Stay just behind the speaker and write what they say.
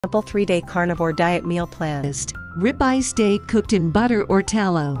Simple 3-day carnivore diet meal plan. Ribeye steak cooked in butter or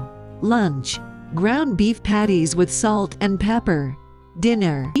tallow. Lunch. Ground beef patties with salt and pepper.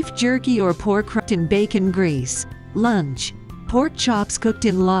 Dinner. Beef jerky or pork cooked in bacon grease. Lunch. Pork chops cooked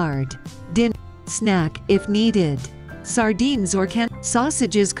in lard. Dinner. Snack, if needed. Sardines or canned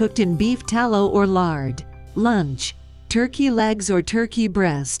sausages cooked in beef tallow or lard. Lunch. Turkey legs or turkey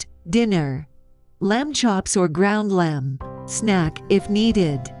breast. Dinner. Lamb chops or ground lamb. Snack, if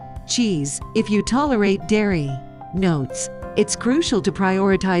needed. Cheese, if you tolerate dairy. Notes: it's crucial to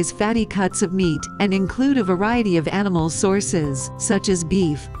prioritize fatty cuts of meat and include a variety of animal sources, such as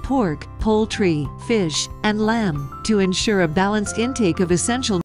beef, pork, poultry, fish, and lamb, to ensure a balanced intake of essential